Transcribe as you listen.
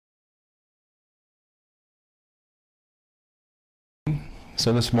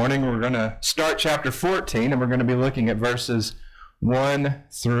So this morning we're going to start chapter 14, and we're going to be looking at verses 1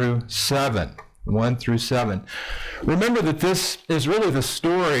 through 7. 1 through 7. Remember that this is really the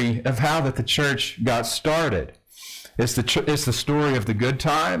story of how that the church got started. It's the story of the good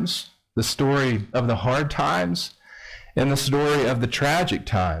times, the story of the hard times, and the story of the tragic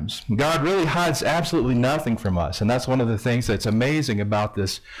times. God really hides absolutely nothing from us, and that's one of the things that's amazing about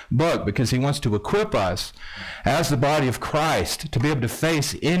this book, because he wants to equip us as the body of Christ to be able to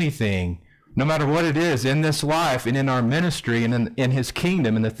face anything, no matter what it is, in this life and in our ministry and in his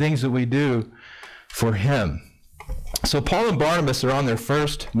kingdom and the things that we do for him. So Paul and Barnabas are on their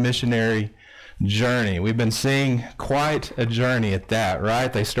first missionary journey. We've been seeing quite a journey at that,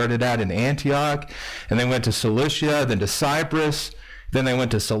 right? They started out in Antioch, and they went to Cilicia, then to Cyprus, then they went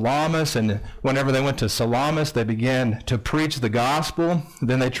to Salamis, and whenever they went to Salamis, they began to preach the gospel.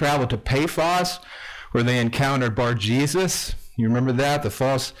 Then they traveled to Paphos, where they encountered Bar-Jesus. You remember that? The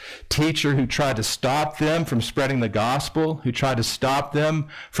false teacher who tried to stop them from spreading the gospel, who tried to stop them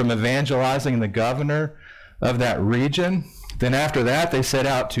from evangelizing the governor of that region. Then after that, they set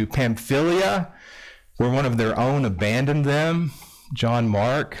out to Pamphylia, where one of their own abandoned them, John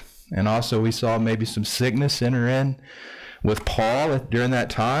Mark. And also we saw maybe some sickness enter in with Paul during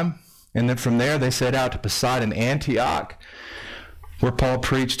that time. And then from there, they set out to Poseidon, Antioch, where Paul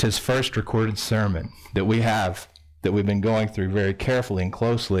preached his first recorded sermon that we've been going through very carefully and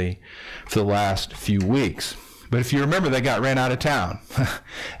closely for the last few weeks. But if you remember, they got ran out of town.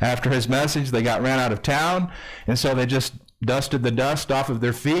 After his message, they got ran out of town, and so they just dusted the dust off of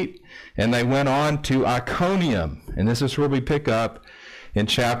their feet, and they went on to Iconium. And this is where we pick up in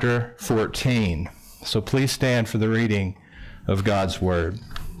chapter 14. So please stand for the reading of God's word.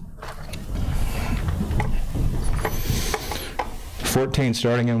 14,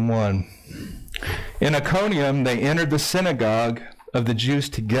 starting in 1. In Iconium, they entered the synagogue of the Jews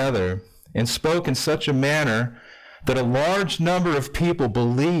together and spoke in such a manner that a large number of people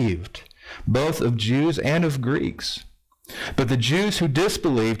believed, both of Jews and of Greeks. But the Jews who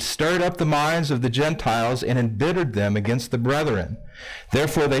disbelieved stirred up the minds of the Gentiles and embittered them against the brethren.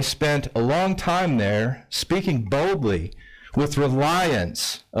 Therefore they spent a long time there, speaking boldly with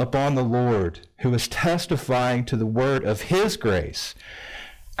reliance upon the Lord, who was testifying to the word of his grace,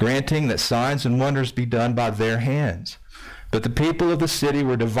 granting that signs and wonders be done by their hands. But the people of the city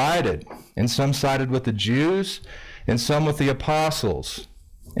were divided, and some sided with the Jews, and some with the apostles.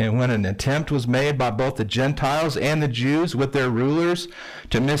 And when an attempt was made by both the Gentiles and the Jews with their rulers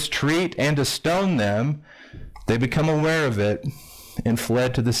to mistreat and to stone them, they became aware of it and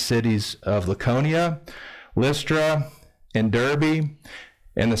fled to the cities of Lycaonia, Lystra, and Derbe,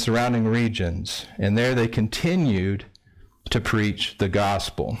 and the surrounding regions. And there they continued to preach the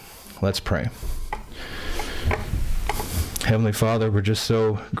gospel. Let's pray. Heavenly Father, we're just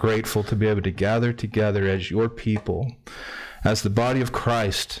so grateful to be able to gather together as your people, as the body of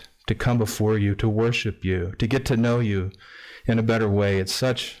Christ, to come before you, to worship you, to get to know you in a better way. It's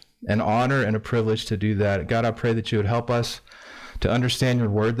such an honor and a privilege to do that. God, I pray that you would help us to understand your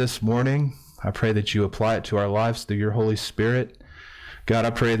word this morning. I pray that you apply it to our lives through your Holy Spirit. God, I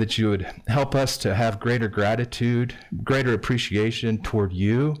pray that you would help us to have greater gratitude, greater appreciation toward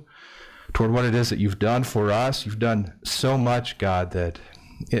you, toward what it is that you've done for us. You've done so much, God, that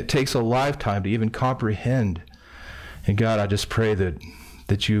it takes a lifetime to even comprehend. And God, I just pray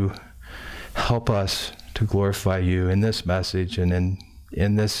that you help us to glorify you in this message and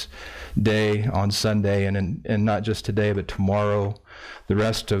in this day on Sunday, and not just today, but tomorrow, the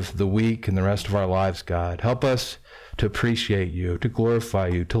rest of the week and the rest of our lives, God. Help us to appreciate you, to glorify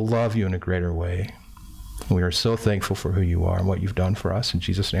you, to love you in a greater way. We are so thankful for who you are and what you've done for us. In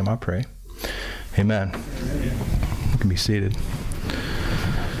Jesus' name I pray. Amen. You can be seated.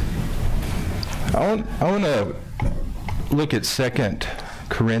 I want to look at 2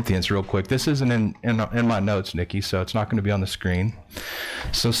 Corinthians real quick. This isn't in my notes, Nikki, so it's not going to be on the screen.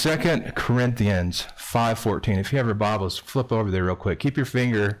 So 2 Corinthians 5:14. If you have your Bibles, flip over there real quick. Keep your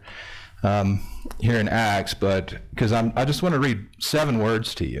finger here in Acts, but because I just want to read 7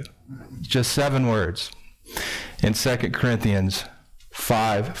 words to you. Just 7 words in 2 Corinthians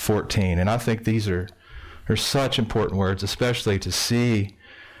 5:14. And I think these are such important words, especially to see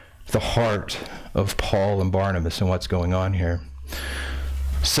the heart of Paul and Barnabas and what's going on here.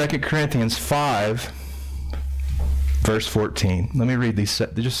 2 Corinthians 5, verse 14. Let me read these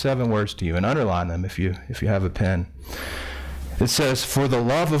just 7 words to you and underline them if you have a pen. It says, "For the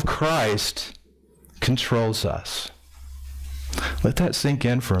love of Christ controls us." Let that sink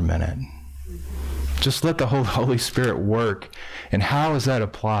in for a minute. Just let the Holy Spirit work. And how is that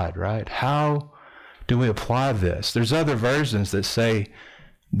applied, right? How do we apply this? There's other versions that say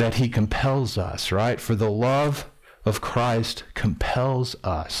that he compels us, right? For the love of Christ compels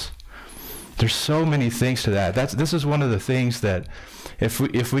us. There's so many things to that. This is one of the things that if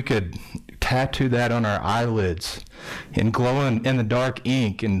we could tattoo that on our eyelids and glow in the dark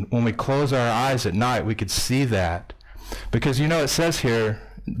ink, and when we close our eyes at night, we could see that. Because it says here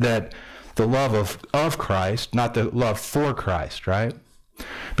that the love of Christ, not the love for Christ, right?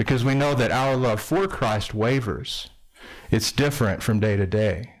 Because we know that our love for Christ wavers. It's different from day to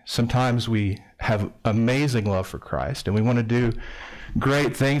day. Sometimes we have amazing love for Christ and we want to do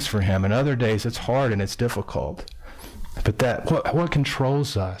great things for him, and other days it's hard and it's difficult. But what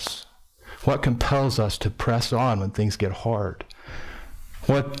controls us? What compels us to press on when things get hard?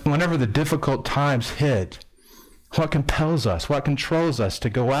 Whenever the difficult times hit, what compels us? What controls us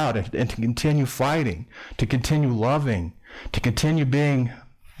to go out and to continue fighting, to continue loving, to continue being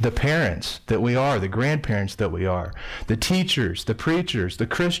the parents that we are, the grandparents that we are, the teachers, the preachers, the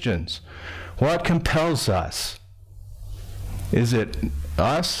Christians? What compels us? Is it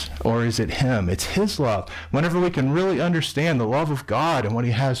us or is it him? It's his love. Whenever we can really understand the love of God and what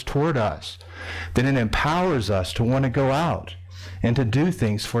he has toward us, then it empowers us to want to go out and to do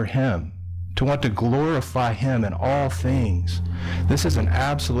things for him, to want to glorify him in all things. This is an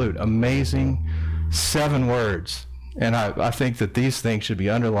absolute amazing 7 words. And I think that these things should be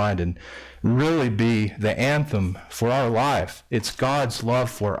underlined and really be the anthem for our life. It's God's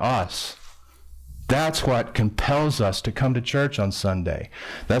love for us. That's what compels us to come to church on Sunday.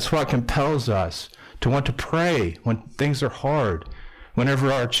 That's what compels us to want to pray when things are hard,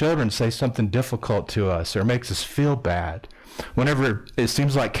 whenever our children say something difficult to us or makes us feel bad, whenever it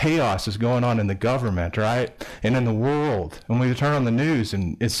seems like chaos is going on in the government, right, and in the world, when we turn on the news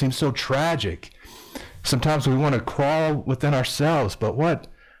and it seems so tragic. Sometimes we want to crawl within ourselves, but what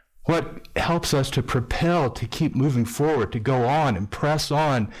helps us to propel, to keep moving forward, to go on and press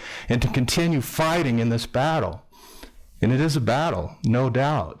on and to continue fighting in this battle? And it is a battle, no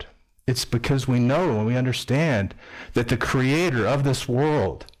doubt. It's because we know and we understand that the creator of this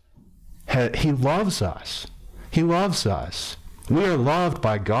world, he loves us. He loves us. We are loved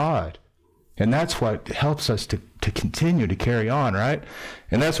by God. And that's what helps us to continue to carry on, right?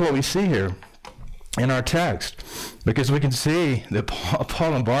 And that's what we see here in our text, because we can see that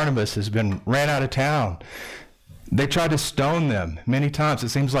Paul and Barnabas has been ran out of town. They tried to stone them many times. It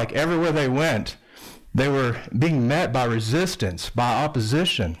seems like everywhere they went, they were being met by resistance, by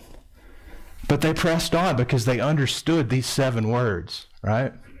opposition. But they pressed on because they understood these 7 words,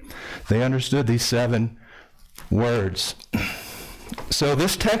 right? They understood these 7 words. So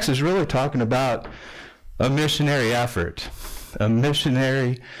this text is really talking about a missionary effort. A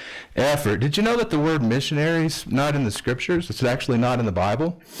missionary effort. Did you know that the word missionary is not in the scriptures? It's actually not in the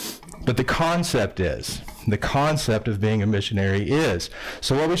Bible. But the concept is. The concept of being a missionary is.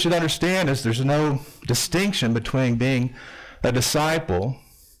 So what we should understand is there's no distinction between being a disciple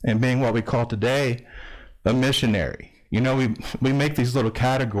and being what we call today a missionary. We make these little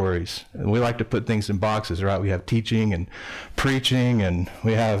categories. We like to put things in boxes, right? We have teaching and preaching, and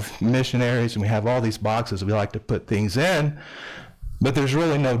we have missionaries, and we have all these boxes we like to put things in. But there's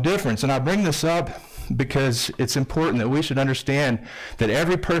really no difference. And I bring this up because it's important that we should understand that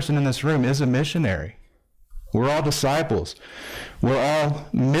every person in this room is a missionary. We're all disciples. We're all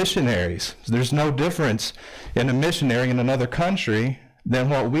missionaries. There's no difference in a missionary in another country than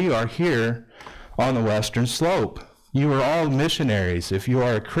what we are here on the Western Slope. You are all missionaries. If you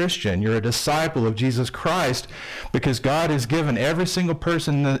are a Christian, you're a disciple of Jesus Christ, because God has given every single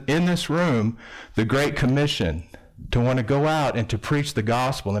person in this room the Great Commission to want to go out and to preach the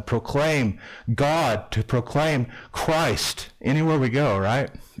gospel and proclaim God, to proclaim Christ anywhere we go, right?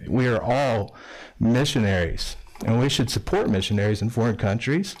 We are all missionaries, and we should support missionaries in foreign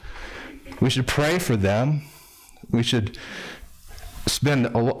countries. We should pray for them. We should spend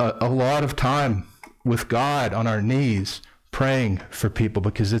a lot of time with God on our knees praying for people,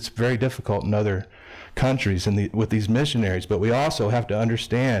 because it's very difficult in other countries and with these missionaries. But we also have to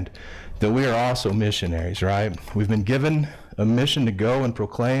understand that we are also missionaries, right? We've been given a mission to go and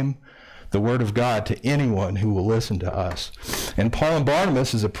proclaim the word of God to anyone who will listen to us. And Paul and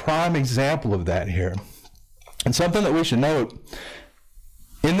Barnabas is a prime example of that here. And something that we should note,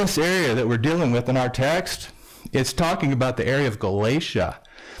 in this area that we're dealing with in our text, it's talking about the area of Galatia.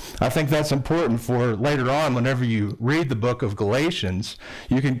 I think that's important for later on, whenever you read the book of Galatians,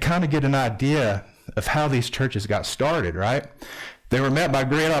 you can kind of get an idea of how these churches got started, right? They were met by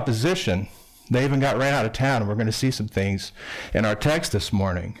great opposition. They even got ran out of town, and we're going to see some things in our text this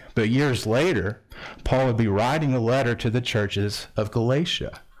morning. But years later, Paul would be writing a letter to the churches of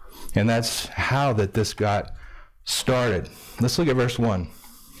Galatia. And that's how that this got started. Let's look at verse 1.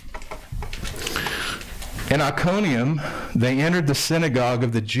 In Iconium, they entered the synagogue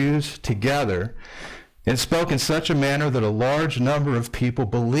of the Jews together and spoke in such a manner that a large number of people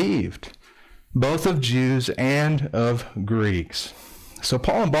believed, both of Jews and of Greeks. So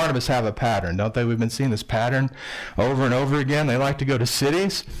Paul and Barnabas have a pattern, don't they? We've been seeing this pattern over and over again. They like to go to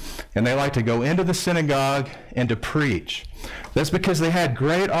cities, and they like to go into the synagogue and to preach. That's because they had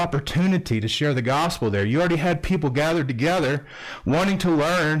great opportunity to share the gospel there. You already had people gathered together wanting to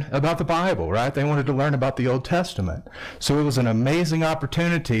learn about the Bible, right? They wanted to learn about the Old Testament. So it was an amazing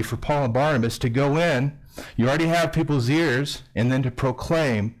opportunity for Paul and Barnabas to go in. You already have people's ears, and then to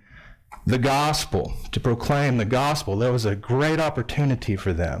proclaim the gospel, to proclaim the gospel. There was a great opportunity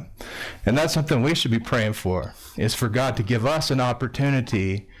for them. And that's something we should be praying for, is for God to give us an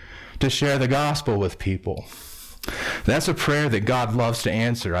opportunity to share the gospel with people. That's a prayer that God loves to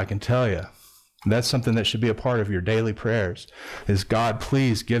answer, I can tell you. That's something that should be a part of your daily prayers, is God,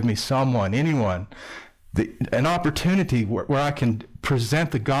 please give me someone, anyone, an opportunity where I can present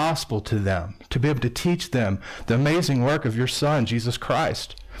the gospel to them, to be able to teach them the amazing work of your Son, Jesus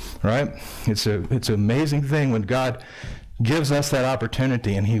Christ. Right? It's an amazing thing when God gives us that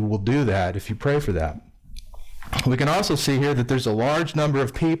opportunity, and he will do that if you pray for that. We can also see here that there's a large number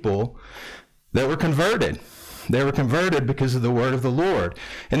of people that were converted. They were converted because of the word of the Lord.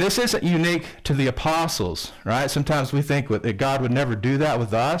 And this isn't unique to the apostles, right? Sometimes we think that God would never do that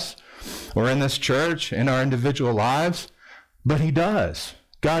with us or in this church, in our individual lives, but he does.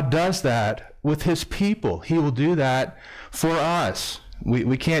 God does that with his people. He will do that for us.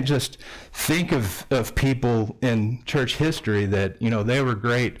 We can't just think of people in church history that, they were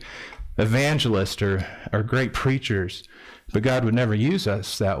great evangelists or great preachers, but God would never use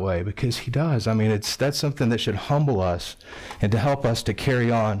us that way, because he does. I mean, that's something that should humble us and to help us to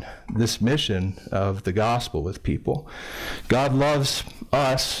carry on this mission of the gospel with people. God loves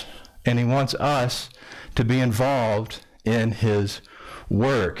us, and he wants us to be involved in his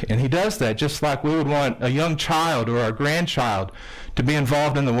work. And he does that just like we would want a young child or our grandchild to be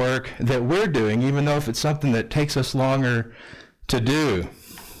involved in the work that we're doing, even though if it's something that takes us longer to do.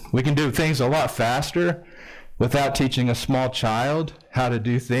 We can do things a lot faster without teaching a small child how to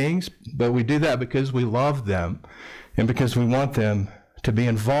do things, but we do that because we love them and because we want them to be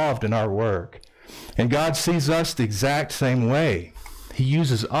involved in our work. And God sees us the exact same way. He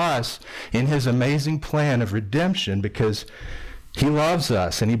uses us in his amazing plan of redemption because he loves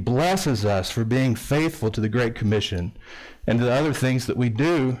us, and he blesses us for being faithful to the Great Commission and to the other things that we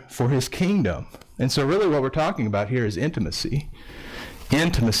do for his kingdom. And so really what we're talking about here is intimacy.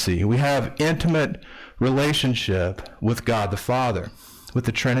 Intimacy. We have intimate relationship with God the Father, with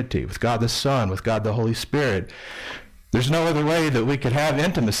the Trinity, with God the Son, with God the Holy Spirit. There's no other way that we could have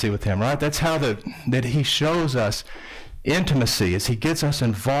intimacy with him, right? That's how that he shows us intimacy, is he gets us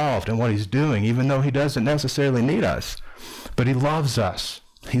involved in what he's doing, even though he doesn't necessarily need us. But he loves us.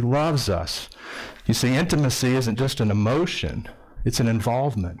 He loves us. You see, intimacy isn't just an emotion. It's an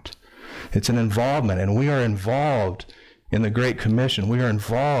involvement. It's an involvement, and we are involved in the Great Commission. We are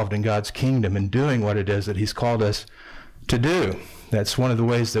involved in God's kingdom and doing what it is that he's called us to do. That's one of the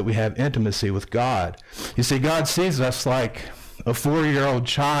ways that we have intimacy with God. You see, God sees us like a 4-year-old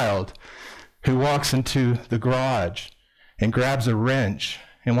child who walks into the garage and grabs a wrench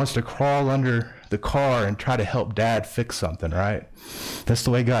and wants to crawl under the car and try to help Dad fix something, right? That's the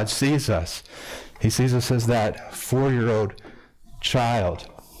way God sees us. He sees us as that 4-year-old child,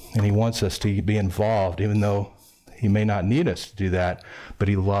 and he wants us to be involved, even though he may not need us to do that, but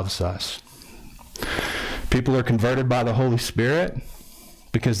he loves us. People are converted by the Holy Spirit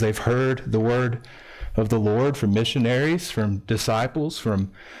because they've heard the word of the Lord from missionaries, from disciples,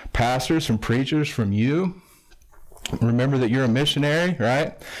 from pastors, from preachers, from you. Remember that you're a missionary,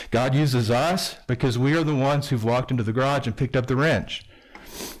 right? God uses us because we are the ones who've walked into the garage and picked up the wrench.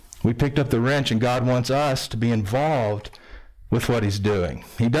 We picked up the wrench, and God wants us to be involved with what he's doing.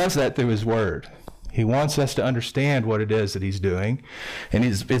 He does that through his word. He wants us to understand what it is that he's doing, and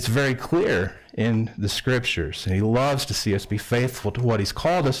it's very clear in the scriptures. And he loves to see us be faithful to what he's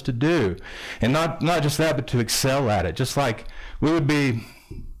called us to do. And not just that, but to excel at it. Just like we would be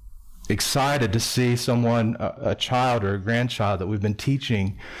excited to see someone, a child or a grandchild that we've been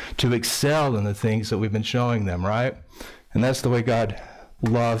teaching, to excel in the things that we've been showing them, right? And that's the way God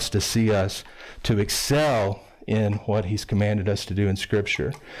loves to see us, to excel in what he's commanded us to do in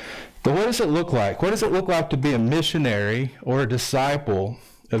Scripture. But what does it look like? What does it look like to be a missionary or a disciple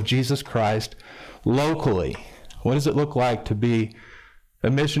of Jesus Christ locally? What does it look like to be a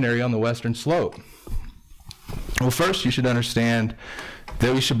missionary on the Western Slope? Well, first you should understand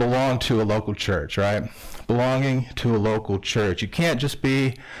that we should belong to a local church, right? Belonging to a local church. You can't just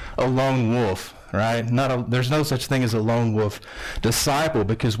be a lone wolf, right? There's no such thing as a lone wolf disciple,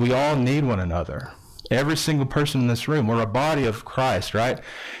 because we all need one another. Every single person in this room, we're a body of Christ, right?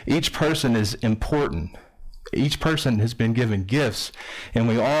 Each person is important. Each person has been given gifts, and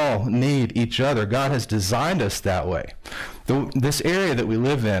we all need each other. God has designed us that way. This area that we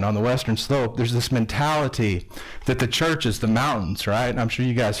live in on the Western Slope, there's this mentality that the church is the mountains, right? I'm sure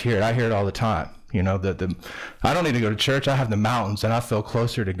you guys hear it. I hear it all the time. You know, I don't need to go to church. I have the mountains, and I feel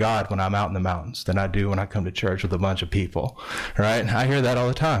closer to God when I'm out in the mountains than I do when I come to church with a bunch of people, right? I hear that all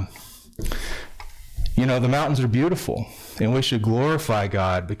the time. You know, the mountains are beautiful, and we should glorify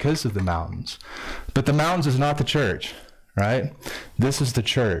God because of the mountains. But the mountains is not the church, right? This is the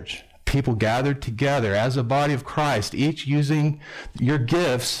church. People gathered together as a body of Christ, each using your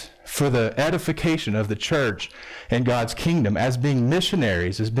gifts for the edification of the church and God's kingdom, as being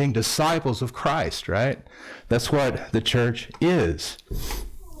missionaries, as being disciples of Christ, right? That's what the church is.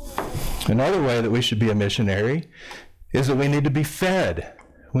 Another way that we should be a missionary is that we need to be fed.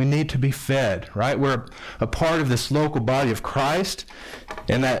 We need to be fed, right? We're a part of this local body of Christ,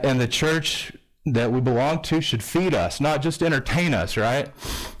 and the church that we belong to should feed us, not just entertain us, right?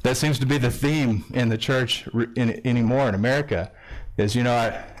 That seems to be the theme in the church anymore in America, is, you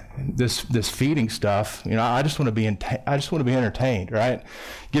know, this feeding stuff. You know, I just want to be entertained, right?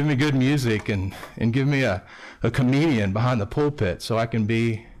 Give me good music and give me a comedian behind the pulpit so I can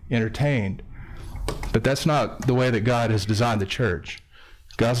be entertained. But that's not the way that God has designed the church.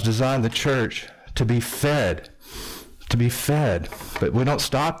 God's designed the church to be fed, but we don't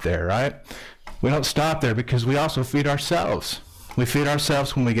stop there, right? We don't stop there, because we also feed ourselves. We feed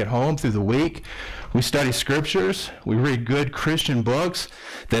ourselves when we get home through the week. We study scriptures. We read good Christian books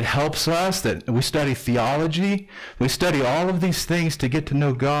that helps us, that we study theology. We study all of these things to get to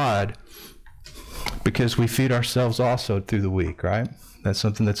know God, because we feed ourselves also through the week, right? That's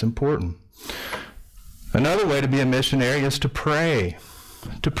something that's important. Another way to be a missionary is to pray.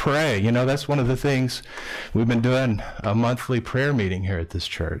 To pray. You know, that's one of the things we've been doing, a monthly prayer meeting here at this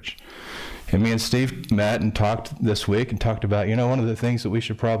church. And me and Steve met and talked this week and talked about, you know, one of the things that we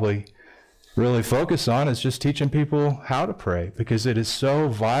should probably really focus on is just teaching people how to pray, because it is so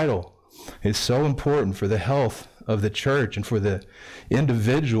vital. It's so important for the health of the church and for the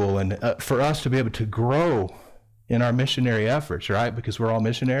individual, and for us to be able to grow in our missionary efforts, right? Because we're all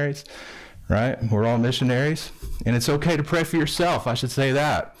missionaries. Right? We're all missionaries. And it's okay to pray for yourself. I should say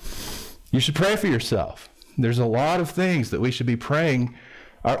that. You should pray for yourself. There's a lot of things that we should be praying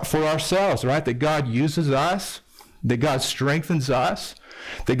for ourselves, right? That God uses us, that God strengthens us,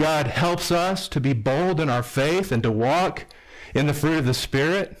 that God helps us to be bold in our faith and to walk in the fruit of the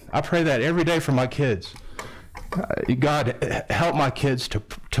Spirit. I pray that every day for my kids. God, help my kids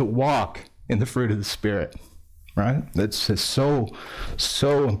to walk in the fruit of the Spirit. Right? That's so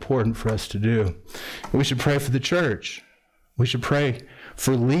important for us to do. We should pray for the church. We should pray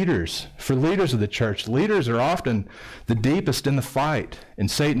for leaders of the church. Leaders are often the deepest in the fight, and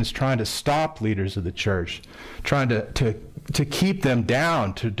Satan's trying to stop leaders of the church, trying to keep them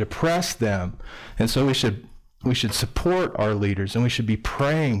down, to depress them. And so we should support our leaders, and we should be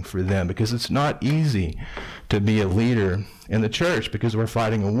praying for them, because it's not easy to be a leader in the church, because we're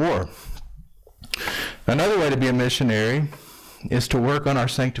fighting a war. Another way to be a missionary is to work on our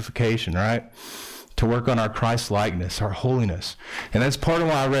sanctification, right? To work on our Christ-likeness, our holiness. And that's part of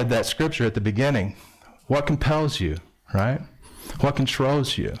why I read that scripture at the beginning. What compels you, right? What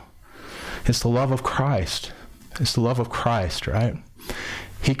controls you? It's the love of Christ. It's the love of Christ, right?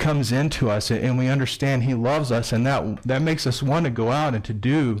 He comes into us, and we understand he loves us, and that makes us want to go out and to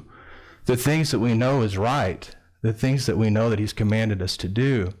do the things that we know is right, the things that we know that he's commanded us to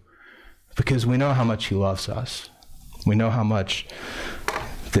do. Because we know how much he loves us. We know how much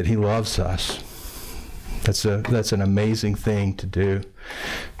that he loves us. That's an amazing thing to do.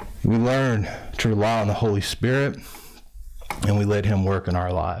 We learn to rely on the Holy Spirit, and we let him work in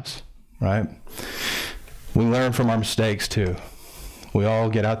our lives, right? We learn from our mistakes too. We all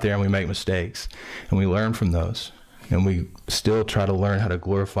get out there and we make mistakes, and we learn from those. And we still try to learn how to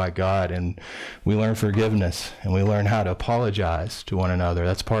glorify God, and we learn forgiveness, and we learn how to apologize to one another.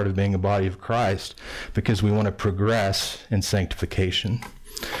 That's part of being a body of Christ, because we want to progress in sanctification.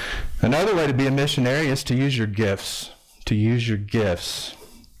 Another way to be a missionary is to use your gifts. To use your gifts.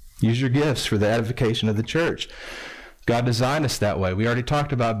 Use your gifts for the edification of the church. God designed us that way. We already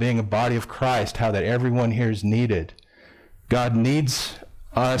talked about being a body of Christ, how that everyone here is needed. God needs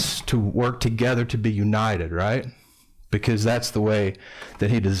us to work together to be united, right? Because that's the way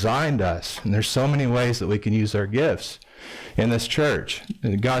that he designed us. And there's so many ways that we can use our gifts. in this church.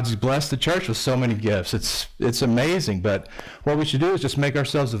 God's blessed the church with so many gifts. It's amazing, but what we should do is just make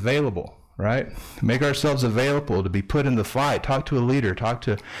ourselves available, right? Make ourselves available to be put in the fight. Talk to a leader, talk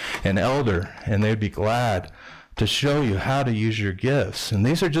to an elder, and they'd be glad to show you how to use your gifts. And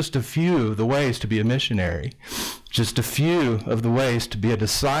these are just a few of the ways to be a missionary, just a few of the ways to be a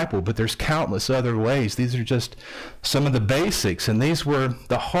disciple, but there's countless other ways. These are just some of the basics, and these were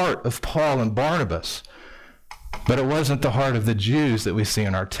the heart of Paul and Barnabas. But it wasn't the heart of the Jews that we see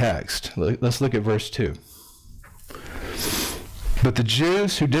in our text. Let's look at verse 2. But the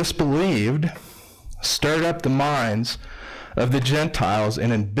Jews who disbelieved stirred up the minds of the Gentiles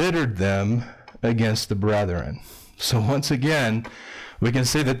and embittered them against the brethren. So once again, we can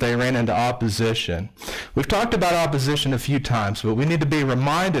see that they ran into opposition. We've talked about opposition a few times, but we need to be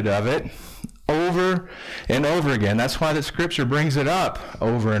reminded of it over and over again. That's why the Scripture brings it up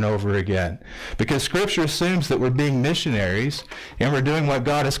over and over again. Because Scripture assumes that we're being missionaries and we're doing what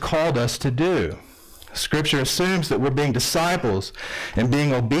God has called us to do. Scripture assumes that we're being disciples and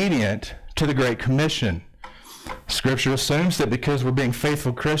being obedient to the Great Commission. Scripture assumes that because we're being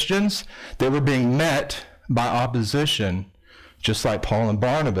faithful Christians, that we're being met by opposition, just like Paul and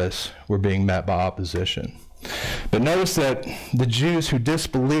Barnabas were being met by opposition. But notice that the Jews who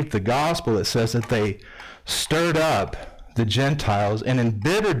disbelieved the gospel, it says that they stirred up the Gentiles and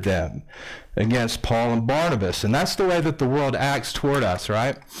embittered them against Paul and Barnabas. And that's the way that the world acts toward us,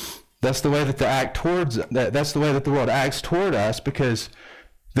 right? That's the way that that's the way that the world acts toward us, because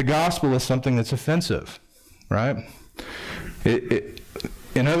the gospel is something that's offensive, right?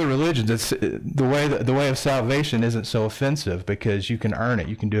 In other religions, it's the way of salvation isn't so offensive because you can earn it,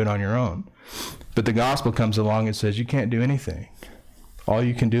 you can do it on your own. But the gospel comes along and says you can't do anything. All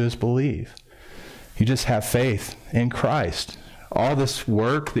you can do is believe. You just have faith in Christ. All this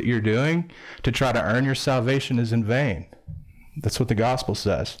work that you're doing to try to earn your salvation is in vain. That's what the gospel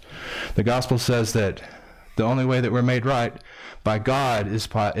says. The gospel says that the only way that we're made right by God is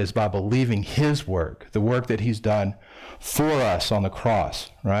by believing his work, the work that he's done for us on the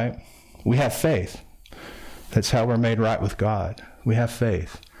cross, right? We have faith. That's how we're made right with God. We have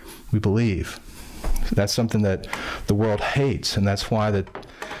faith. We believe. That's something that the world hates, and that's why that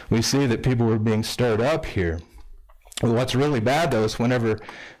we see that people were being stirred up here. Well, what's really bad, though, is whenever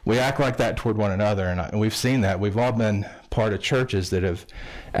we act like that toward one another, and we've seen that. We've all been part of churches that have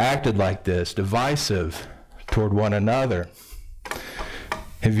acted like this, divisive toward one another.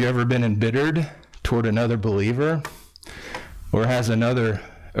 Have you ever been embittered toward another believer? Or has another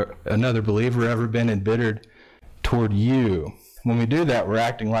believer ever been embittered toward you? When we do that, we're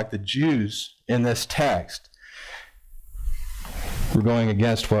acting like the Jews in this text. We're going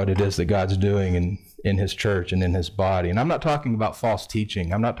against what it is that God's doing in his church and in his body. And I'm not talking about false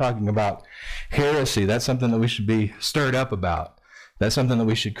teaching. I'm not talking about heresy. That's something that we should be stirred up about. That's something that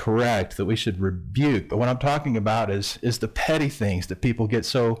we should correct, that we should rebuke. But what I'm talking about is the petty things that people get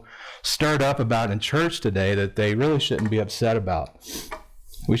so stirred up about in church today that they really shouldn't be upset about.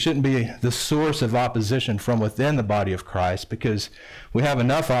 We shouldn't be the source of opposition from within the body of Christ, because we have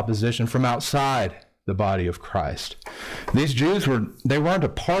enough opposition from outside the body of Christ. These Jews weren't a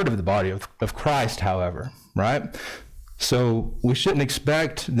part of the body of Christ, however, right? So we shouldn't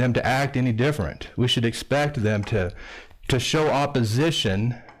expect them to act any different. We should expect them to show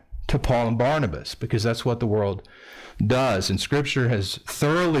opposition to Paul and Barnabas, because that's what the world does. And Scripture has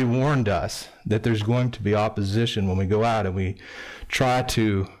thoroughly warned us that there's going to be opposition when we go out and we try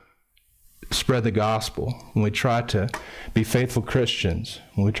to spread the gospel, when we try to be faithful Christians,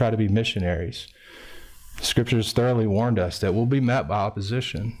 when we try to be missionaries. Scripture has thoroughly warned us that we'll be met by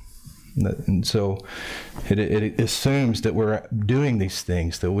opposition. And so it assumes that we're doing these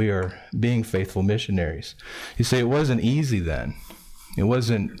things, that we are being faithful missionaries. You say it wasn't easy then. It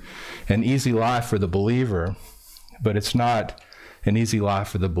wasn't an easy life for the believer, but it's not an easy life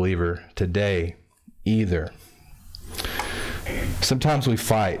for the believer today either. Sometimes we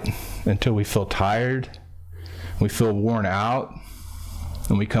fight until we feel tired, we feel worn out,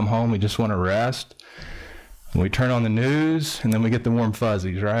 and we come home, we just want to rest. And we turn on the news, and then we get the warm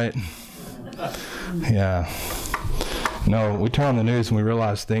fuzzies, right? Yeah. No, we turn on the news and we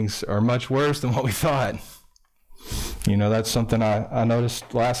realize things are much worse than what we thought. You know, that's something I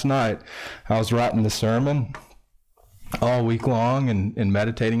noticed last night. I was writing the sermon all week long and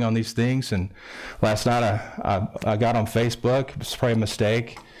meditating on these things, and last night I got on Facebook. It was probably a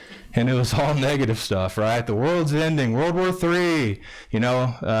mistake, and it was all negative stuff, right? The world's ending, World War III, you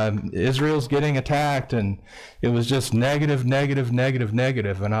know, Israel's getting attacked, and it was just negative, negative, negative,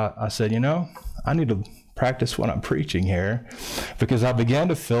 negative. And I said, you know, I need to practice what I'm preaching here, because I began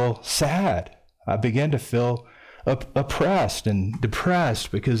to feel sad. I began to feel oppressed and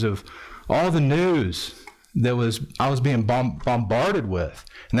depressed because of all the news that I was being bombarded with.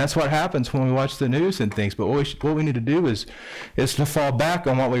 And that's what happens when we watch the news and things. But what we need to do is to fall back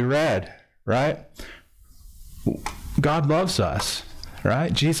on what we read, right? God loves us,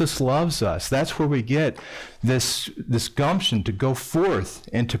 right? Jesus loves us. That's where we get this gumption to go forth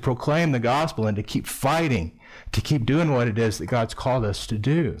and to proclaim the gospel and to keep fighting, to keep doing what it is that God's called us to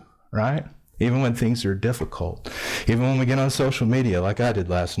do, right? Even when things are difficult. Even when we get on social media like I did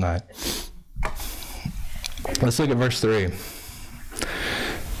last night. Let's look at verse 3.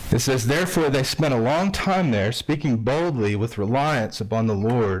 It says, "Therefore they spent a long time there, speaking boldly with reliance upon the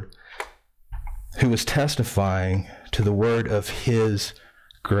Lord, who was testifying to the word of his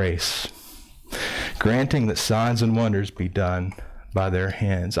grace, granting that signs and wonders be done by their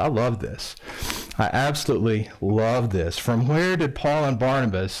hands." I love this. I absolutely love this. From where did Paul and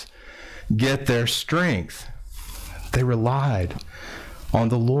Barnabas get their strength? They relied on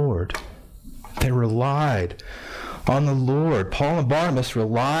the Lord. They relied on the Lord. Paul and Barnabas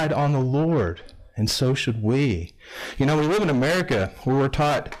relied on the Lord, and so should we. You know, we live in America where we're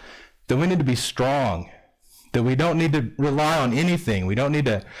taught that we need to be strong, that we don't need to rely on anything. We don't need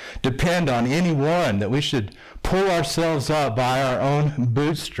to depend on anyone, that we should pull ourselves up by our own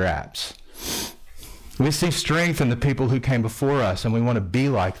bootstraps. We see strength in the people who came before us, and we want to be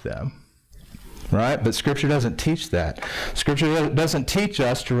like them. Right? But Scripture doesn't teach that. Scripture doesn't teach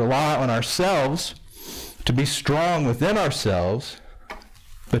us to rely on ourselves, to be strong within ourselves,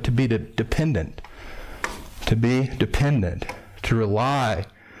 but to be dependent. To be dependent. To rely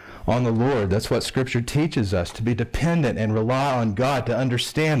on the Lord. That's what Scripture teaches us, to be dependent and rely on God, to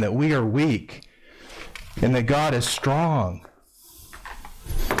understand that we are weak and that God is strong.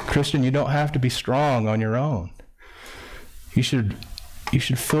 Christian, you don't have to be strong on your own. You should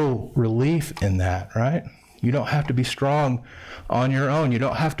feel relief in that, right? You don't have to be strong on your own. You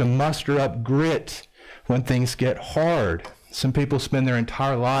don't have to muster up grit when things get hard. Some people spend their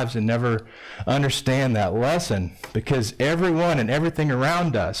entire lives and never understand that lesson, because everyone and everything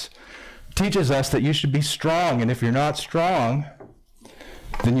around us teaches us that you should be strong, and if you're not strong,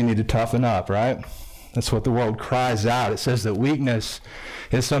 then you need to toughen up, right? That's what the world cries out. It says that weakness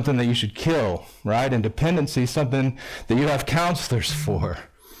is something that you should kill, right? And dependency is something that you have counselors for.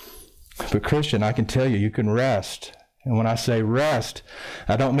 But Christian, I can tell you, you can rest. And when I say rest,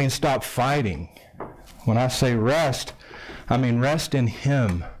 I don't mean stop fighting. When I say rest, I mean rest in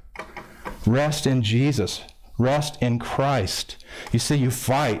Him. Rest in Jesus. Rest in Christ. You see, you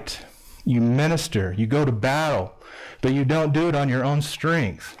fight, you minister, you go to battle, but you don't do it on your own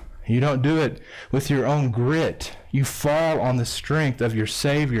strength. You don't do it with your own grit. You fall on the strength of your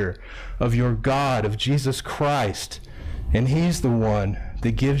Savior, of your God, of Jesus Christ. And He's the one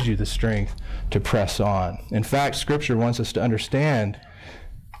that gives you the strength to press on. In fact, Scripture wants us to understand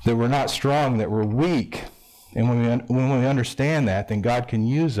that we're not strong, that we're weak. And when we understand that, then God can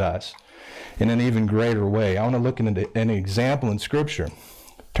use us in an even greater way. I want to look into an example in Scripture.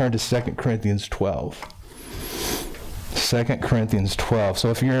 Turn to 2 Corinthians 12. 2 Corinthians 12. So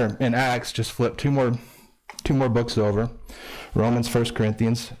if you're in Acts, just flip two more books over. Romans, 1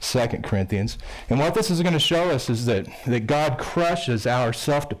 Corinthians, 2 Corinthians. And what this is going to show us is that God crushes our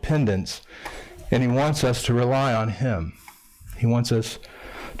self-dependence, and He wants us to rely on Him. He wants us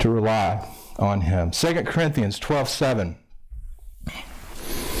to rely on Him. 2 Corinthians 12:7.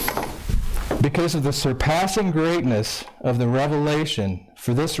 Because of the surpassing greatness of the revelation,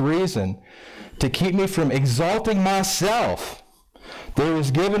 for this reason, to keep me from exalting myself, there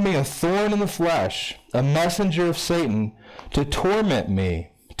was given me a thorn in the flesh, a messenger of Satan, to torment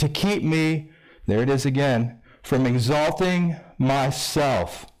me, to keep me, there it is again, from exalting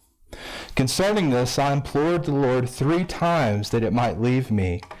myself. Concerning this, I implored the Lord 3 times that it might leave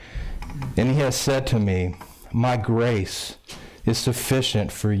me. And He has said to me, my grace is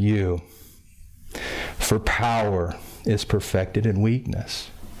sufficient for you, for power is perfected in weakness.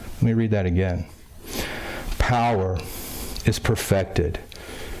 Let me read that again. Power is perfected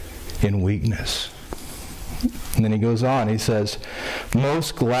in weakness. And then he goes on, he says,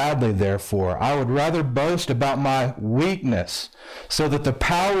 most gladly, therefore, I would rather boast about my weakness, so that the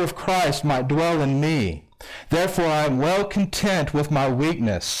power of Christ might dwell in me. Therefore, I am well content with my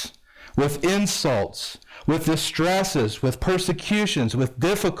weakness, with insults, with distresses, with persecutions, with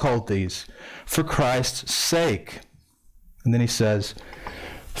difficulties, for Christ's sake. And then he says,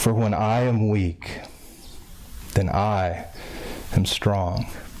 for when I am weak, then I am strong.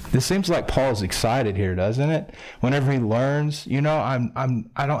 This seems like Paul's excited here, doesn't it? Whenever he learns, I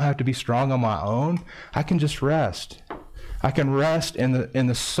don't have to be strong on my own. I can just rest. I can rest in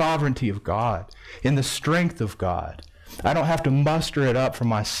the sovereignty of God, in the strength of God. I don't have to muster it up for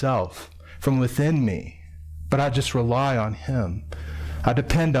myself, from within me, but I just rely on him. I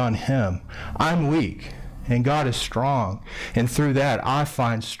depend on him. I'm weak, and God is strong, and through that I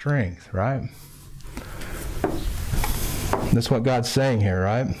find strength, right? That's what God's saying here,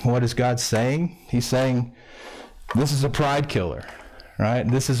 right? What is God saying? He's saying, this is a pride killer, right?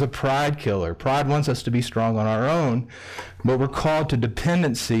 This is a pride killer. Pride wants us to be strong on our own, but we're called to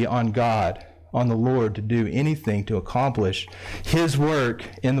dependency on God, on the Lord, to do anything to accomplish his work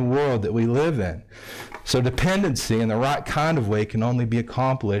in the world that we live in. So dependency in the right kind of way can only be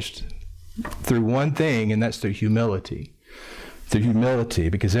accomplished through one thing, and that's through humility. Through humility,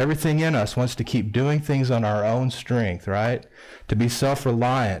 because everything in us wants to keep doing things on our own strength, right? To be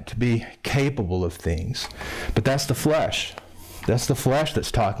self-reliant, to be capable of things. But that's the flesh. That's the flesh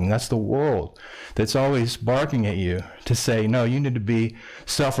that's talking. That's the world that's always barking at you to say, no, you need to be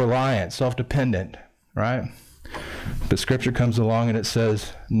self-reliant, self-dependent, right? But Scripture comes along and it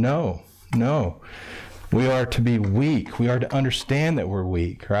says, no. We are to be weak. We are to understand that we're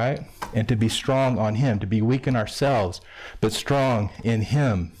weak, right? And to be strong on him, to be weak in ourselves, but strong in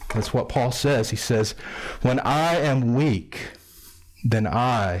him. That's what Paul says. He says, when I am weak, then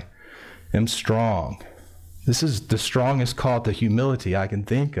I am strong. This is the strongest call to humility I can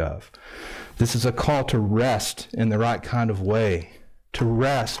think of. This is a call to rest in the right kind of way, to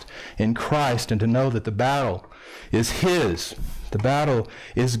rest in Christ and to know that the battle is his. The battle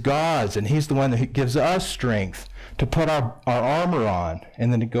is God's, and he's the one that gives us strength to put our armor on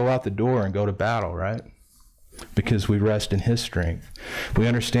and then to go out the door and go to battle, right? Because we rest in his strength. We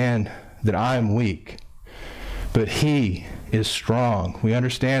understand that I am weak, but he is strong. We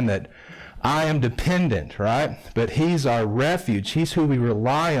understand that I am dependent, right? But he's our refuge. He's who we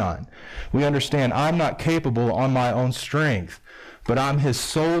rely on. We understand I'm not capable on my own strength, but I'm his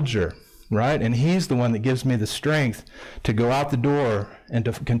soldier, right? And he's the one that gives me the strength to go out the door and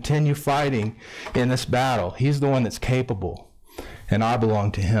to continue fighting in this battle. He's the one that's capable, and I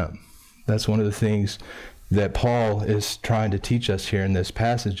belong to him. That's one of the things that Paul is trying to teach us here in this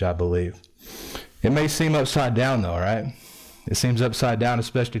passage, I believe. It may seem upside down, though, right? It seems upside down,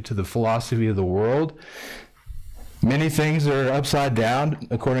 especially to the philosophy of the world. Many things are upside down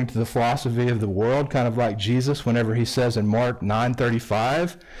according to the philosophy of the world, kind of like Jesus whenever he says in Mark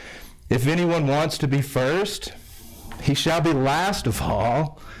 9:35, if anyone wants to be first, he shall be last of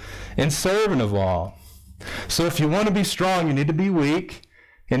all and servant of all. So if you want to be strong, you need to be weak.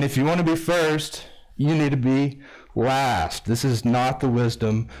 And if you want to be first, you need to be last. This is not the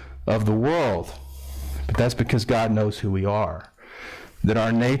wisdom of the world. But that's because God knows who we are. That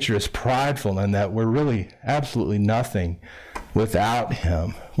our nature is prideful and that we're really absolutely nothing without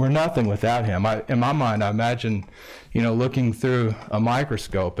him. We're nothing without him. In my mind, I imagine, looking through a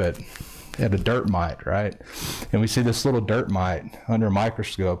microscope at a dirt mite, right? And we see this little dirt mite under a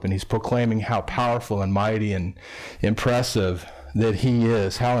microscope, and he's proclaiming how powerful and mighty and impressive that he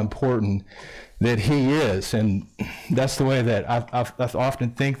is, how important that he is. And that's the way that I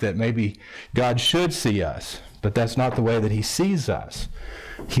often think that maybe God should see us, but that's not the way that he sees us.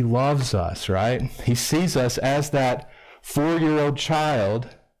 He loves us, right? He sees us as that 4-year-old child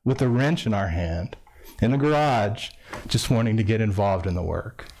with a wrench in our hand in the garage, just wanting to get involved in the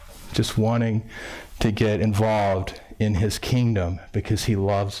work, just wanting to get involved in his kingdom because he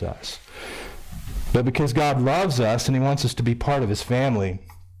loves us. But because God loves us and he wants us to be part of his family,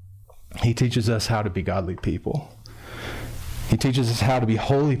 he teaches us how to be godly people. He teaches us how to be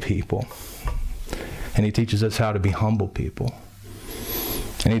holy people. And he teaches us how to be humble people.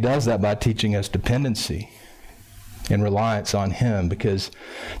 And he does that by teaching us dependency and reliance on him, because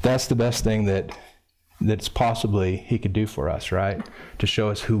that's the best thing that's possibly he could do for us, right? To show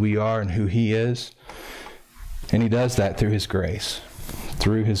us who we are and who he is. And he does that through his grace.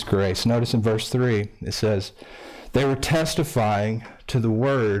 Through his grace. Notice in verse 3, it says, they were testifying to the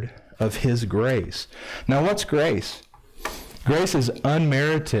word of his grace. Now, what's grace? Grace is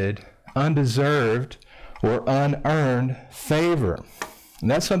unmerited, undeserved, or unearned favor. And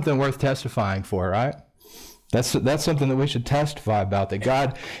that's something worth testifying for, right? That's something that we should testify about, that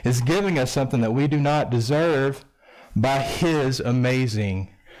God is giving us something that we do not deserve by his amazing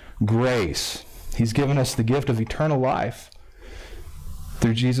grace. He's given us the gift of eternal life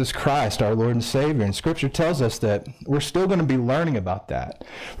through Jesus Christ, our Lord and Savior. And Scripture tells us that we're still going to be learning about that.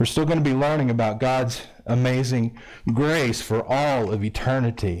 We're still going to be learning about God's amazing grace for all of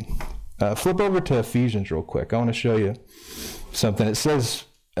eternity. Flip over to Ephesians real quick. I want to show you something. It says,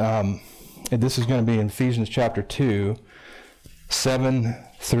 this is going to be in Ephesians chapter 2, 7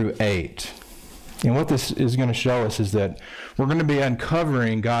 through 8. And what this is going to show us is that we're going to be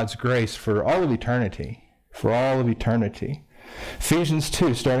uncovering God's grace for all of eternity. For all of eternity. Ephesians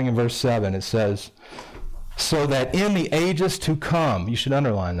 2, starting in verse 7, it says, so that in the ages to come, you should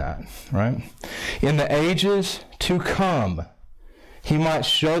underline that, right? In the ages to come, he might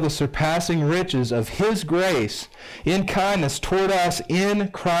show the surpassing riches of his grace in kindness toward us in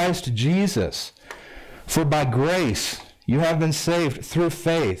Christ Jesus. For by grace you have been saved through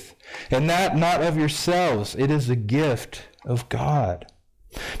faith, and that not of yourselves, it is a gift of God.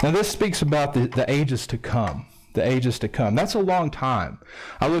 Now this speaks about the ages to come. The ages to come. That's a long time.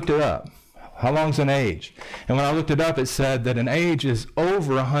 I looked it up. How long's an age? And when I looked it up, it said that an age is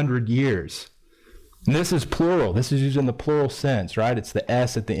over 100 years. And this is plural. This is used in the plural sense, right? It's the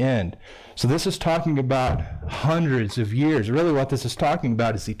S at the end. So this is talking about hundreds of years. Really what this is talking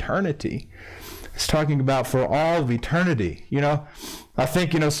about is eternity. It's talking about for all of eternity. You know, I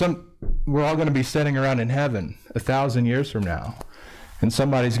think, we're all going to be sitting around in heaven 1,000 years from now. And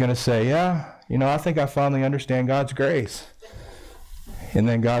somebody's going to say, yeah, I think I finally understand God's grace. And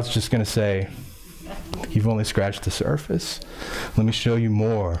then God's just going to say, you've only scratched the surface. Let me show you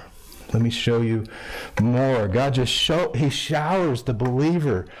more. Let me show you more. God he showers the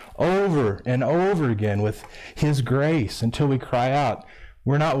believer over and over again with his grace until we cry out,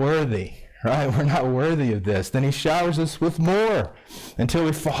 we're not worthy, right? We're not worthy of this. Then he showers us with more until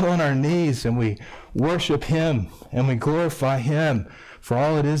we fall on our knees and we worship him and we glorify him for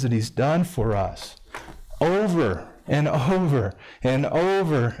all it is that he's done for us. Over and over and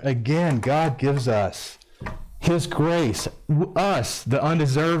over again, God gives us his grace, us, the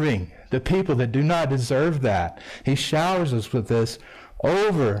undeserving, the people that do not deserve that. He showers us with this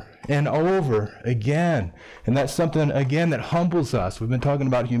over and over again. And that's something, again, that humbles us. We've been talking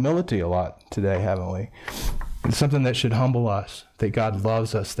about humility a lot today, haven't we? It's something that should humble us, that God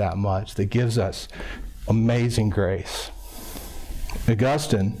loves us that much, that gives us amazing grace.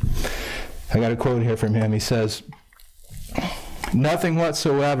 Augustine, I got a quote here from him. He says, nothing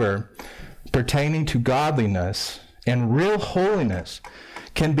whatsoever pertaining to godliness and real holiness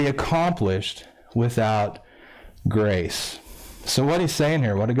can be accomplished without grace. So what he's saying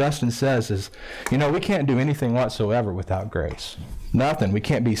here, what Augustine says is, we can't do anything whatsoever without grace. Nothing. We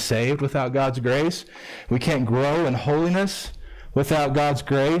can't be saved without God's grace. We can't grow in holiness without God's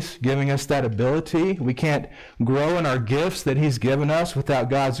grace giving us that ability. We can't grow in our gifts that he's given us without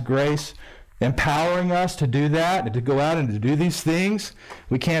God's grace empowering us to do that, and to go out and to do these things.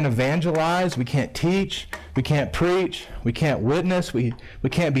 We can't evangelize. We can't teach. We can't preach. We can't witness. We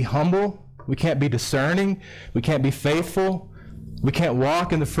can't be humble. We can't be discerning. We can't be faithful. We can't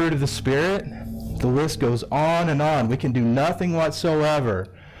walk in the fruit of the Spirit. The list goes on and on. We can do nothing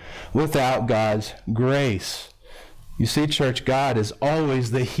whatsoever without God's grace. You see, church, God is always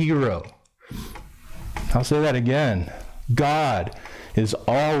the hero. I'll say that again. God is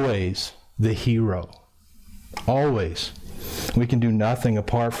always the hero. Always. We can do nothing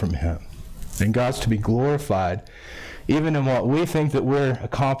apart from him. And God's to be glorified even in what we think that we're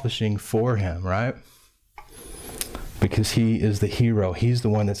accomplishing for him, right? Because he is the hero. He's the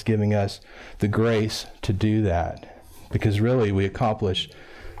one that's giving us the grace to do that. Because really we accomplish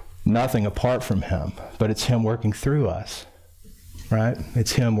nothing apart from him, but it's him working through us, right?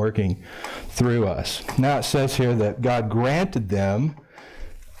 It's him working through us. Now it says here that God granted them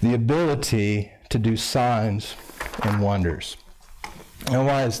the ability to do signs and wonders. And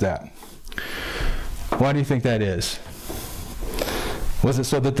why is that? Why do you think that is? Was it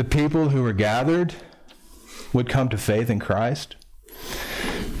so that the people who were gathered would come to faith in Christ?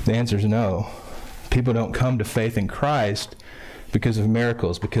 The answer is no. People don't come to faith in Christ because of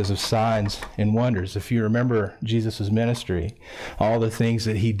miracles, because of signs and wonders. If you remember Jesus' ministry, all the things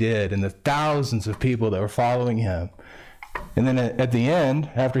that he did and the thousands of people that were following him. And then at the end,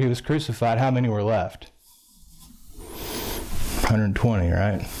 after he was crucified, how many were left? 120,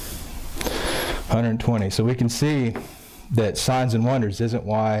 right? 120. So we can see that signs and wonders isn't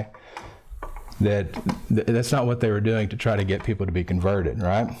why that's not what they were doing to try to get people to be converted,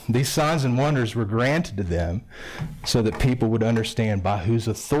 right? These signs and wonders were granted to them so that people would understand by whose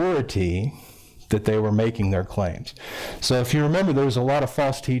authority that they were making their claims. So if you remember, there was a lot of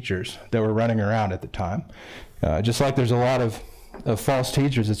false teachers that were running around at the time. Just like there's a lot of false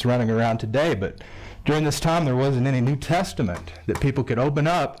teachers that's running around today, but during this time there wasn't any New Testament that people could open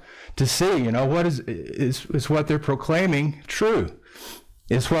up to see, what is what they're proclaiming true?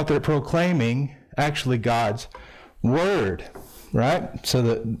 Is what they're proclaiming actually God's word, right? So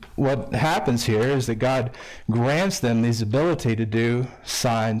that what happens here is that God grants them this ability to do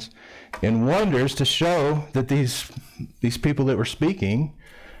signs and wonders to show that these people that were speaking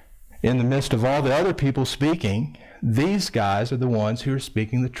in the midst of all the other people speaking, these guys are the ones who are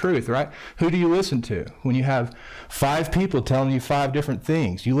speaking the truth, right? Who do you listen to? When you have 5 people telling you 5 different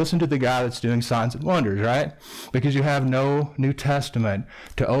things, you listen to the guy that's doing signs and wonders, right? Because you have no New Testament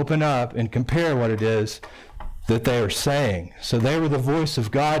to open up and compare what it is that they are saying. So they were the voice of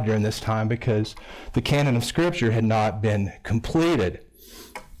God during this time because the canon of Scripture had not been completed.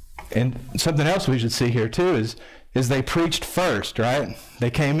 And something else we should see here too is they preached first, right?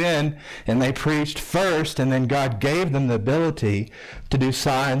 They came in and they preached first, and then God gave them the ability to do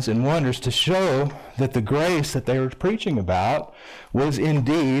signs and wonders to show that the grace that they were preaching about was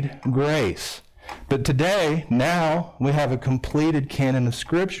indeed grace. But today, now, we have a completed canon of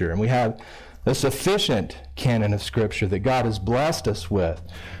Scripture, and we have a sufficient canon of Scripture that God has blessed us with.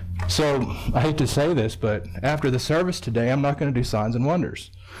 So, I hate to say this, but after the service today, I'm not going to do signs and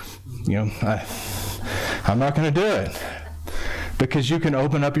wonders. I'm not going to do it, because you can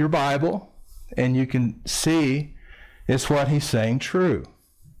open up your Bible and you can see is what he's saying true,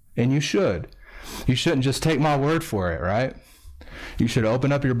 and you should. You shouldn't just take my word for it, right? You should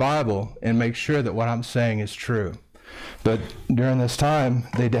open up your Bible and make sure that what I'm saying is true. But during this time,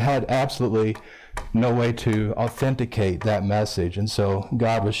 they had absolutely no way to authenticate that message, and so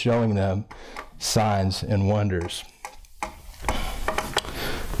God was showing them signs and wonders.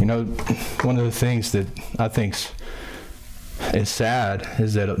 One of the things that I think is sad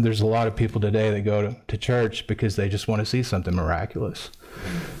is that there's a lot of people today that go to church because they just want to see something miraculous,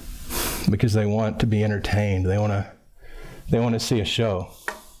 because they want to be entertained. They want to see a show.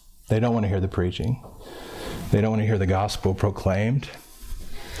 They don't want to hear the preaching. They don't want to hear the gospel proclaimed.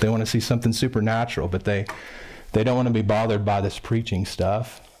 They want to see something supernatural, but they don't want to be bothered by this preaching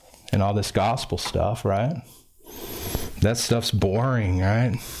stuff and all this gospel stuff, right? That stuff's boring,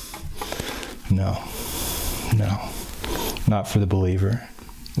 right? No, not for the believer.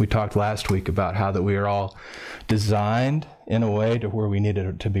 We talked last week about how that we are all designed in a way to where we need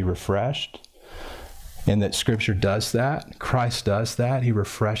to be refreshed, and that Scripture does that. Christ does that. He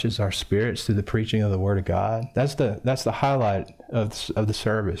refreshes our spirits through the preaching of the Word of God. That's the highlight of the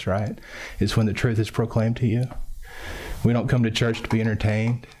service, right? Is when the truth is proclaimed to you. We don't come to church to be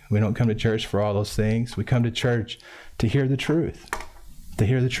entertained. We don't come to church for all those things. We come to church to hear the truth. To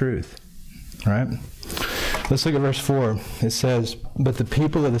hear the truth. All right? Let's look at verse 4. It says, but the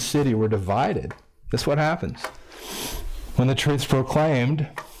people of the city were divided. That's what happens. When the truth's proclaimed,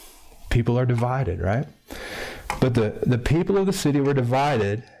 people are divided, right? But the people of the city were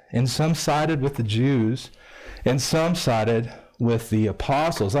divided, and some sided with the Jews, and some sided with the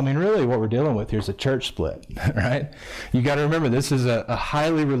apostles. I mean, really what we're dealing with here is a church split, right? You got to remember, this is a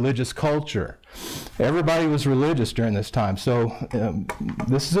highly religious culture. Everybody was religious during this time, so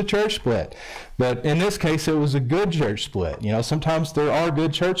this is a church split. But in this case, it was a good church split. Sometimes there are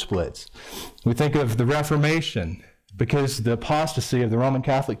good church splits. We think of the Reformation, because the apostasy of the Roman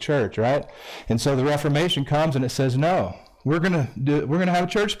Catholic Church, right? And so the Reformation comes and it says, no, we're going to have a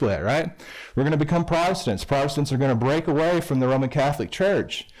church split, right? We're going to become Protestants. Protestants are going to break away from the Roman Catholic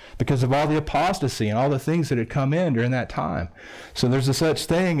Church because of all the apostasy and all the things that had come in during that time. So there's a such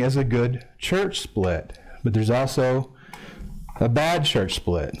thing as a good church split, but there's also a bad church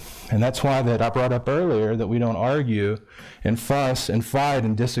split. And that's why that I brought up earlier that we don't argue and fuss and fight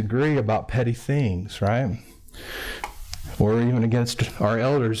and disagree about petty things, right? Or even against our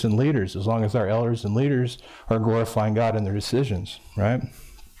elders and leaders, as long as our elders and leaders are glorifying God in their decisions, right?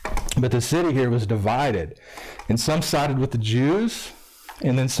 But the city here was divided, and some sided with the Jews,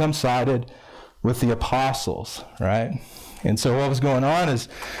 and then some sided with the apostles, right? And so what was going on is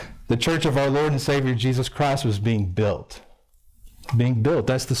the church of our Lord and Savior Jesus Christ was being built. Being built.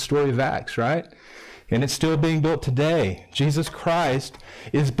 That's the story of Acts, right? And it's still being built today. Jesus Christ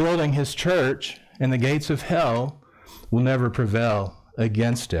is building his church, and the gates of hell will never prevail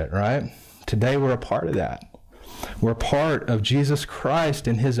against it, right? Today we're a part of that. We're part of Jesus Christ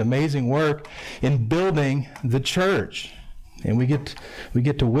and his amazing work in building the church. And we get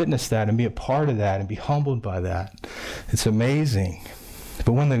to witness that and be a part of that and be humbled by that. It's amazing.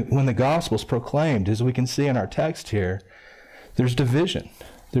 But when the gospel's proclaimed, as we can see in our text here, there's division.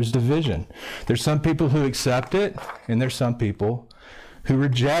 There's division. There's some people who accept it, and there's some people who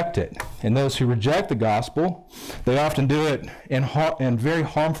reject it. And those who reject the gospel, they often do it in very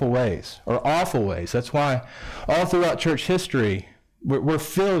harmful ways or awful ways. That's why all throughout church history, we're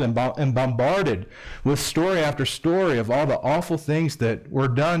filled and bombarded with story after story of all the awful things that were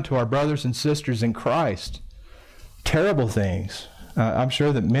done to our brothers and sisters in Christ. Terrible things. I'm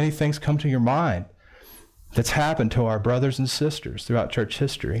sure that many things come to your mind that's happened to our brothers and sisters throughout church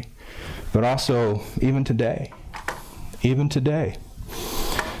history, but also even today. Even today.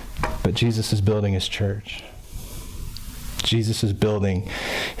 But Jesus is building his church. Jesus is building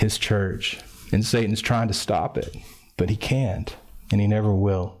his church. And Satan's trying to stop it. But he can't. And he never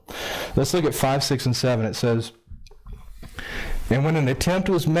will. Let's look at 5, 6, and 7. It says, "And when an attempt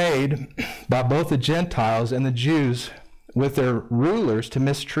was made by both the Gentiles and the Jews with their rulers to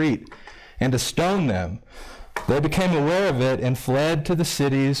mistreat and to stone them, they became aware of it and fled to the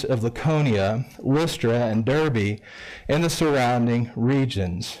cities of Lycaonia, Lystra, and Derbe, and the surrounding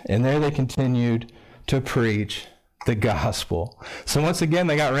regions. And there they continued to preach the gospel." So once again,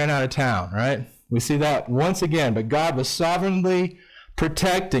 they got ran out of town, right? We see that once again, but God was sovereignly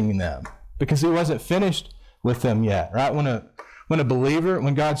protecting them because he wasn't finished with them yet, right?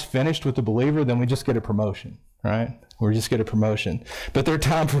 When God's finished with the believer, then we just get a promotion, right? We just get a promotion. But their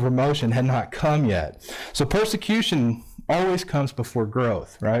time for promotion had not come yet. So persecution always comes before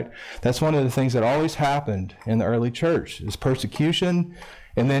growth, right? That's one of the things that always happened in the early church is persecution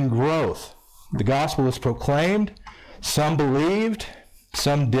and then growth. The gospel was proclaimed. Some believed,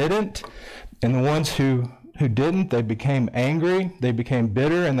 some didn't. And the ones who didn't, they became angry, they became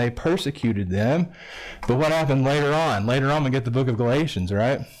bitter, and they persecuted them. But what happened later on? Later on, we get the book of Galatians,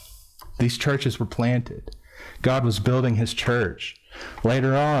 right? These churches were planted. God was building his church.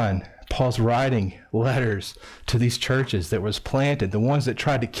 Later on, Paul's writing letters to these churches that was planted, the ones that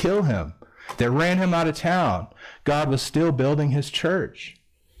tried to kill him, that ran him out of town. God was still building his church.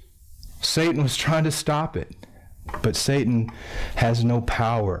 Satan was trying to stop it, but Satan has no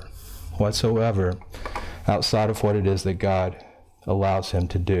power whatsoever outside of what it is that God allows him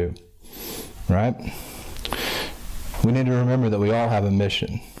to do, right? We need to remember that we all have a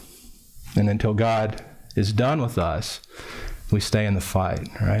mission. And until God is done with us, we stay in the fight,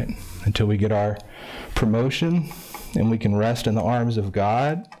 right? Until we get our promotion and we can rest in the arms of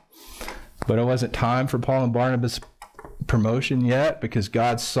God. But it wasn't time for Paul and Barnabas' promotion yet because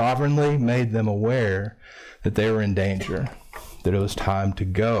God sovereignly made them aware that they were in danger, that it was time to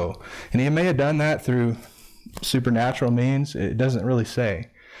go. And he may have done that through supernatural means. It doesn't really say.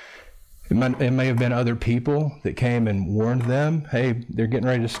 It may have been other people that came and warned them, hey, they're getting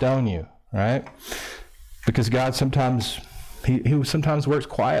ready to stone you, right? Because God sometimes, he sometimes works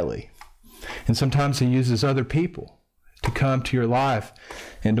quietly. And sometimes he uses other people to come to your life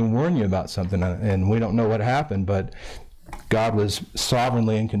and to warn you about something. And we don't know what happened, but God was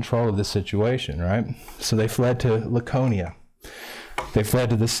sovereignly in control of this situation, right? So they fled to Lycaonia. They fled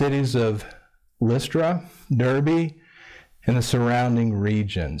to the cities of Lystra, Derbe, and the surrounding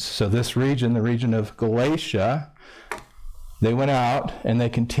regions. So this region, the region of Galatia, they went out and they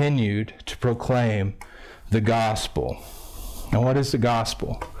continued to proclaim the gospel. And what is the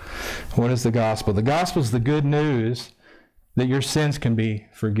gospel? What is the gospel? The gospel is the good news that your sins can be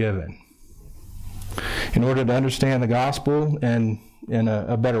forgiven. In order to understand the gospel and in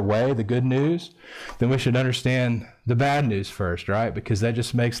a better way, the good news, then we should understand the bad news first, right? Because that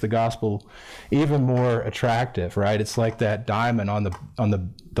just makes the gospel even more attractive, right? It's like that diamond on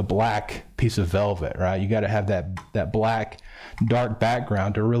the black piece of velvet, right? You got to have that black, dark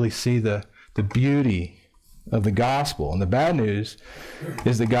background to really see the beauty of the gospel. And the bad news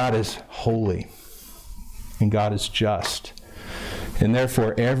is that God is holy and God is just. And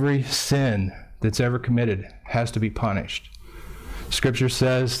therefore, every sin that's ever committed has to be punished. Scripture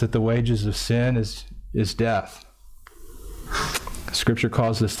says that the wages of sin is death. Scripture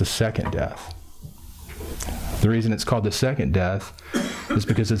calls this the second death. The reason it's called the second death is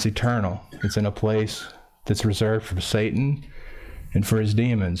because it's eternal. It's in a place that's reserved for Satan and for his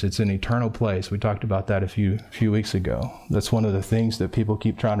demons. It's an eternal place. We talked about that a few weeks ago. That's one of the things that people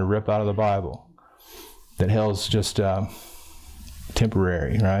keep trying to rip out of the Bible. That hell's just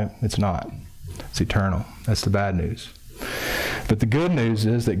temporary, right? It's not. It's eternal. That's the bad news. But the good news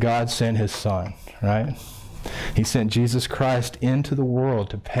is that God sent his Son, right? He sent Jesus Christ into the world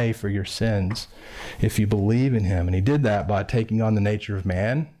to pay for your sins if you believe in him. And he did that by taking on the nature of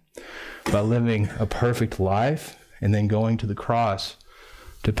man, by living a perfect life, and then going to the cross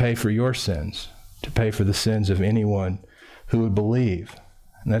to pay for your sins, to pay for the sins of anyone who would believe.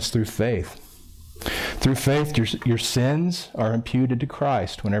 And that's through faith. Through faith, your sins are imputed to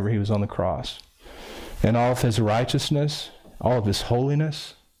Christ whenever he was on the cross. And all of his righteousness, all of his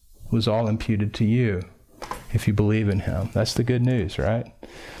holiness was all imputed to you if you believe in him. That's the good news, right?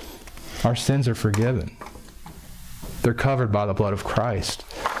 Our sins are forgiven. They're covered by the blood of Christ.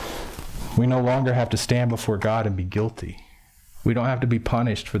 We no longer have to stand before God and be guilty. We don't have to be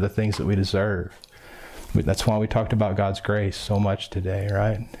punished for the things that we deserve. That's why we talked about God's grace so much today,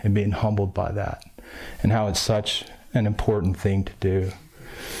 right? And being humbled by that. And how it's such an important thing to do.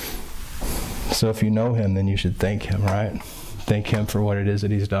 So if you know him, then you should thank him, right? Thank him for what it is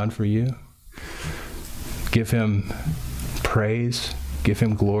that he's done for you. Give him praise. Give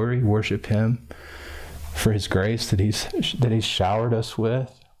him glory. Worship him for his grace that he's showered us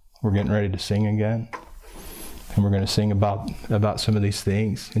with. We're getting ready to sing again. And we're going to sing about some of these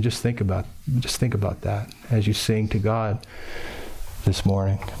things. And just think about that as you sing to God this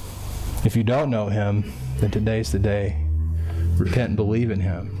morning. If you don't know him, then today's the day. Repent and believe in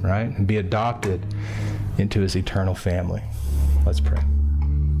him, right? And be adopted into his eternal family. Let's pray.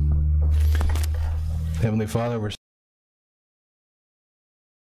 Heavenly Father, we're